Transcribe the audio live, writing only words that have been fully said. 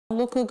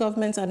Local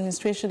government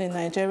administration in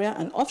Nigeria,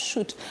 an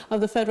offshoot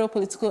of the federal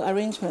political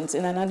arrangements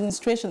in an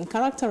administration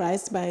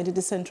characterized by the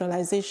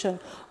decentralization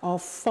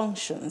of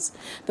functions.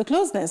 The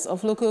closeness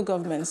of local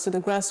governments to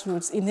the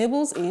grassroots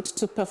enables it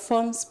to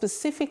perform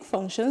specific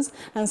functions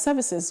and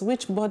services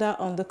which border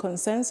on the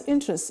concerns,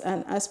 interests,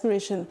 and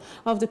aspirations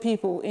of the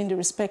people in the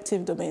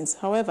respective domains.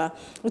 However,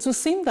 it would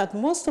seem that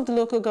most of the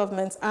local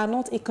governments are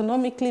not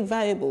economically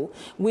viable,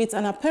 with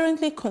an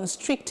apparently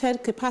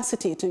constricted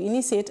capacity to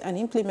initiate and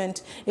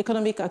implement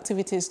economic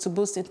activities to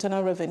boost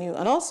internal revenue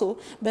and also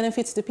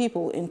benefit the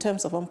people in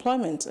terms of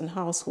employment and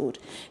household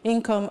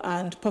income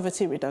and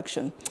poverty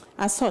reduction.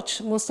 As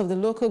such, most of the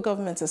local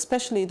governments,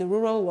 especially the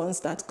rural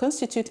ones that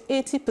constitute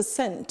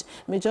 80%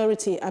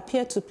 majority,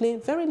 appear to play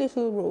very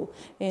little role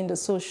in the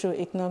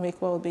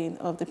socio-economic well-being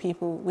of the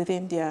people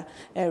within their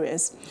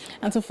areas.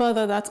 And to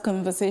further that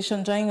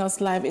conversation, joining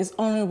us live is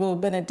Honorable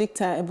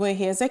Benedicta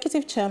Ebuehi,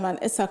 Executive Chairman,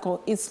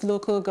 Etsako, its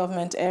local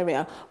government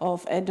area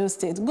of Edo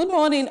State. Good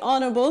morning,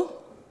 Honorable.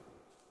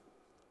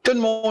 Good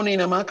morning,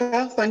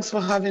 Amaka. Thanks for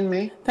having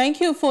me.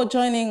 Thank you for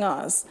joining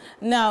us.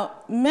 Now,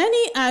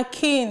 many are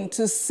keen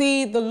to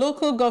see the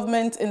local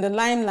government in the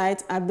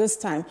limelight at this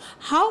time.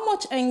 How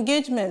much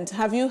engagement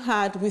have you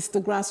had with the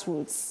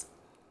grassroots?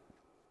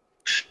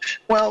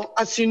 Well,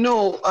 as you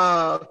know,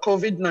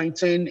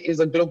 COVID-19 is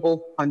a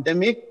global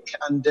pandemic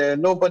and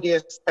nobody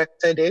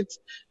expected it,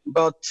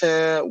 but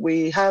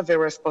we have a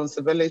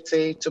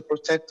responsibility to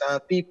protect our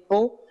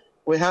people.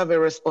 We have a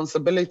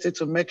responsibility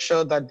to make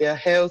sure that their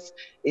health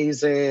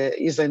is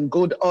in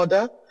good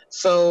order.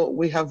 So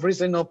we have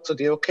risen up to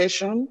the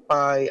occasion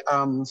by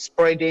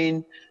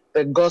spreading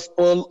the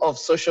gospel of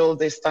social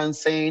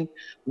distancing,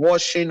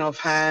 washing of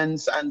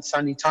hands and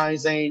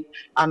sanitizing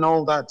and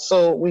all that.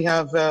 So we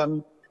have,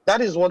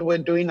 that is what we're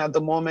doing at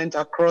the moment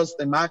across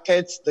the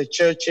markets, the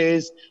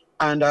churches,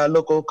 and our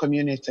local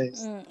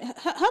communities.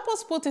 Help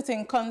us put it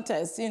in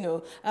context,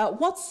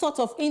 what sort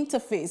of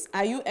interface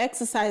are you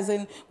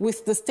exercising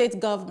with the state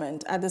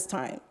government at this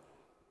time?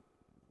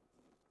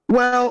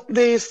 Well,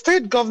 the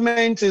state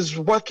government is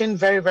working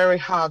very, very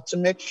hard to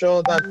make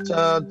sure that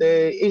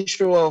the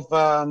issue of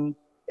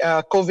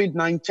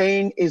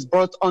COVID-19 is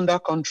brought under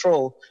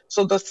control.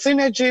 So the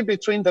synergy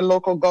between the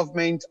local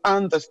government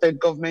and the state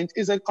government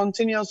is a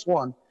continuous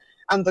one.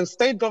 And the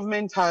state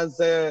government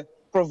has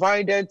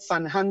provided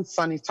hand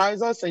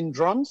sanitizers in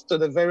drums to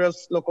the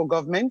various local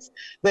governments.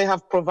 They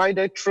have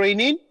provided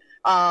training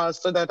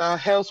so that our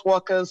health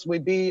workers will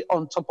be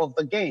on top of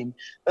the game.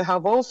 They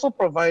have also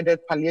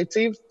provided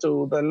palliatives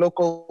to the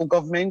local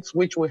governments,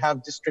 which we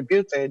have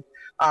distributed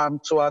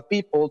to our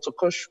people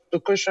to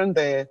cushion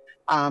the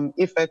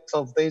effects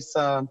of this,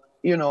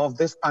 of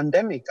this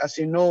pandemic. As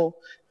you know,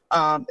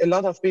 a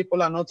lot of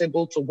people are not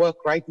able to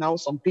work right now.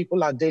 Some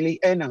people are daily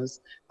earners,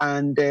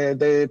 and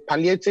the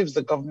palliatives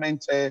the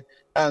government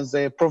has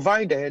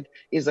provided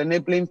is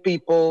enabling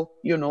people,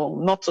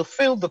 not to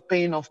feel the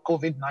pain of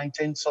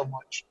COVID-19 so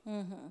much.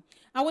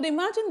 I would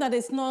imagine that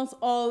it's not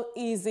all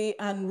easy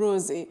and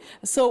rosy.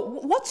 So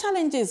what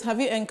challenges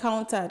have you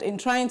encountered in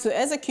trying to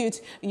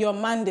execute your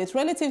mandate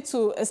relative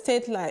to a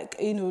state like,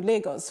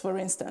 Lagos, for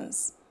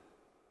instance?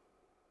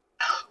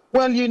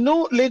 Well,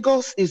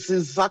 Lagos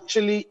is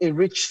actually a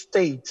rich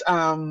state.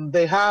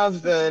 They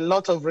have a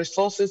lot of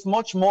resources,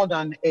 much more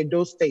than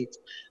Edo State.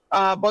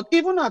 But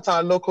even at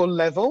our local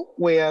level,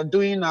 we are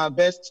doing our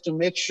best to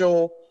make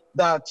sure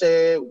that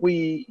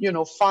we,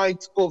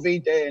 fight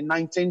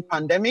COVID-19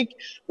 pandemic.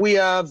 We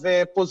have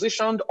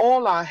positioned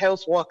all our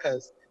health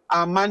workers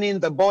manning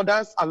the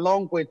borders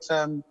along with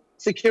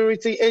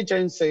security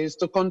agencies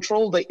to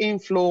control the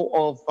inflow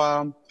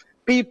of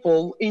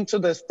people into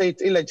the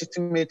state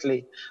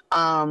illegitimately.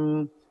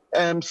 So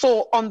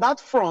on that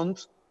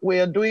front, we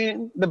are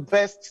doing the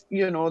best,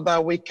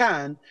 that we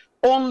can.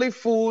 Only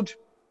food,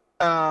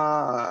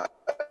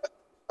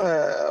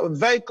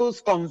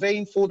 vehicles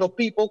conveying food or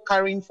people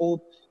carrying food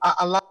are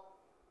allowed.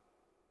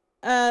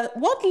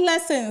 What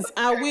lessons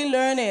are we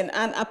learning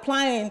and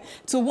applying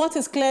to what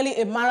is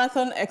clearly a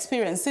marathon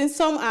experience, since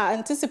some are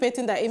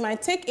anticipating that it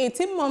might take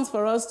 18 months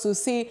for us to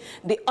see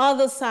the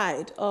other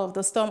side of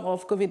the storm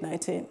of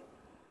COVID-19?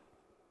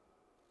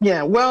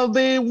 Yeah, well,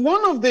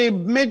 one of the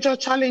major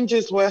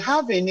challenges we're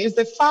having is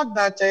the fact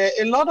that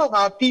a lot of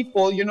our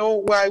people,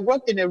 where I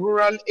work in a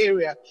rural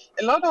area,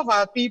 a lot of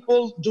our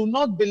people do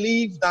not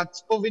believe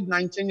that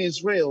COVID-19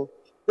 is real.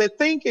 They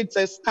think it's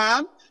a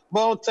scam,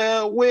 but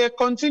we're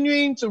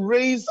continuing to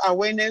raise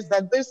awareness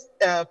that this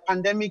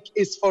pandemic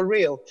is for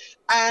real.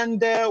 And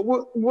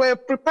we're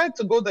prepared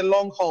to go the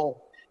long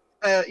haul.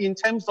 In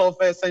terms of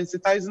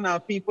sensitizing our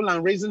people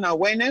and raising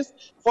awareness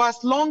for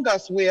as long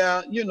as we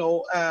are,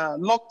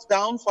 locked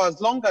down, for as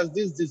long as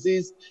this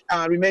disease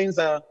remains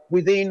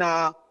within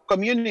our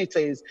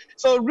communities.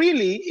 So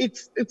really,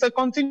 it's a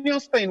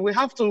continuous thing. We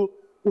have to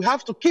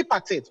keep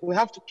at it. We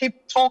have to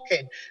keep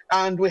talking,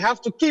 and we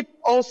have to keep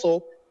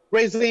also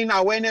raising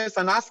awareness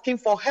and asking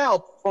for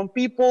help from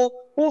people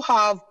who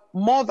have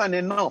more than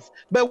enough.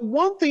 But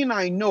one thing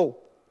I know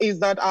is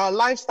that our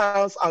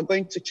lifestyles are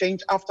going to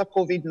change after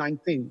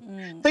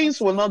COVID-19. Things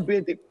will not be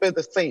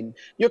the same.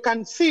 You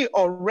can see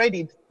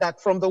already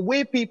that from the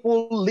way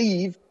people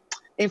live,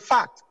 in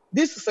fact,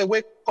 this is a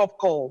wake-up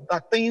call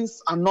that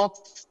things are not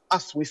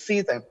as we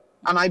see them.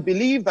 And I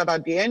believe that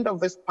at the end of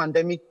this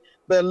pandemic,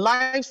 the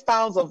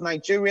lifestyles of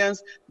Nigerians,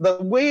 the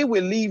way we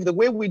live, the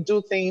way we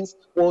do things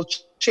will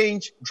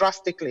change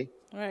drastically.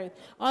 Right.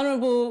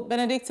 Honorable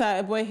Benedicta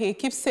Ebuehi,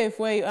 keep safe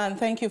where you are, and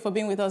thank you for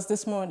being with us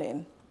this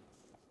morning.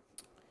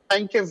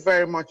 Thank you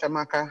very much,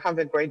 Amaka. Have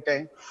a great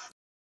day.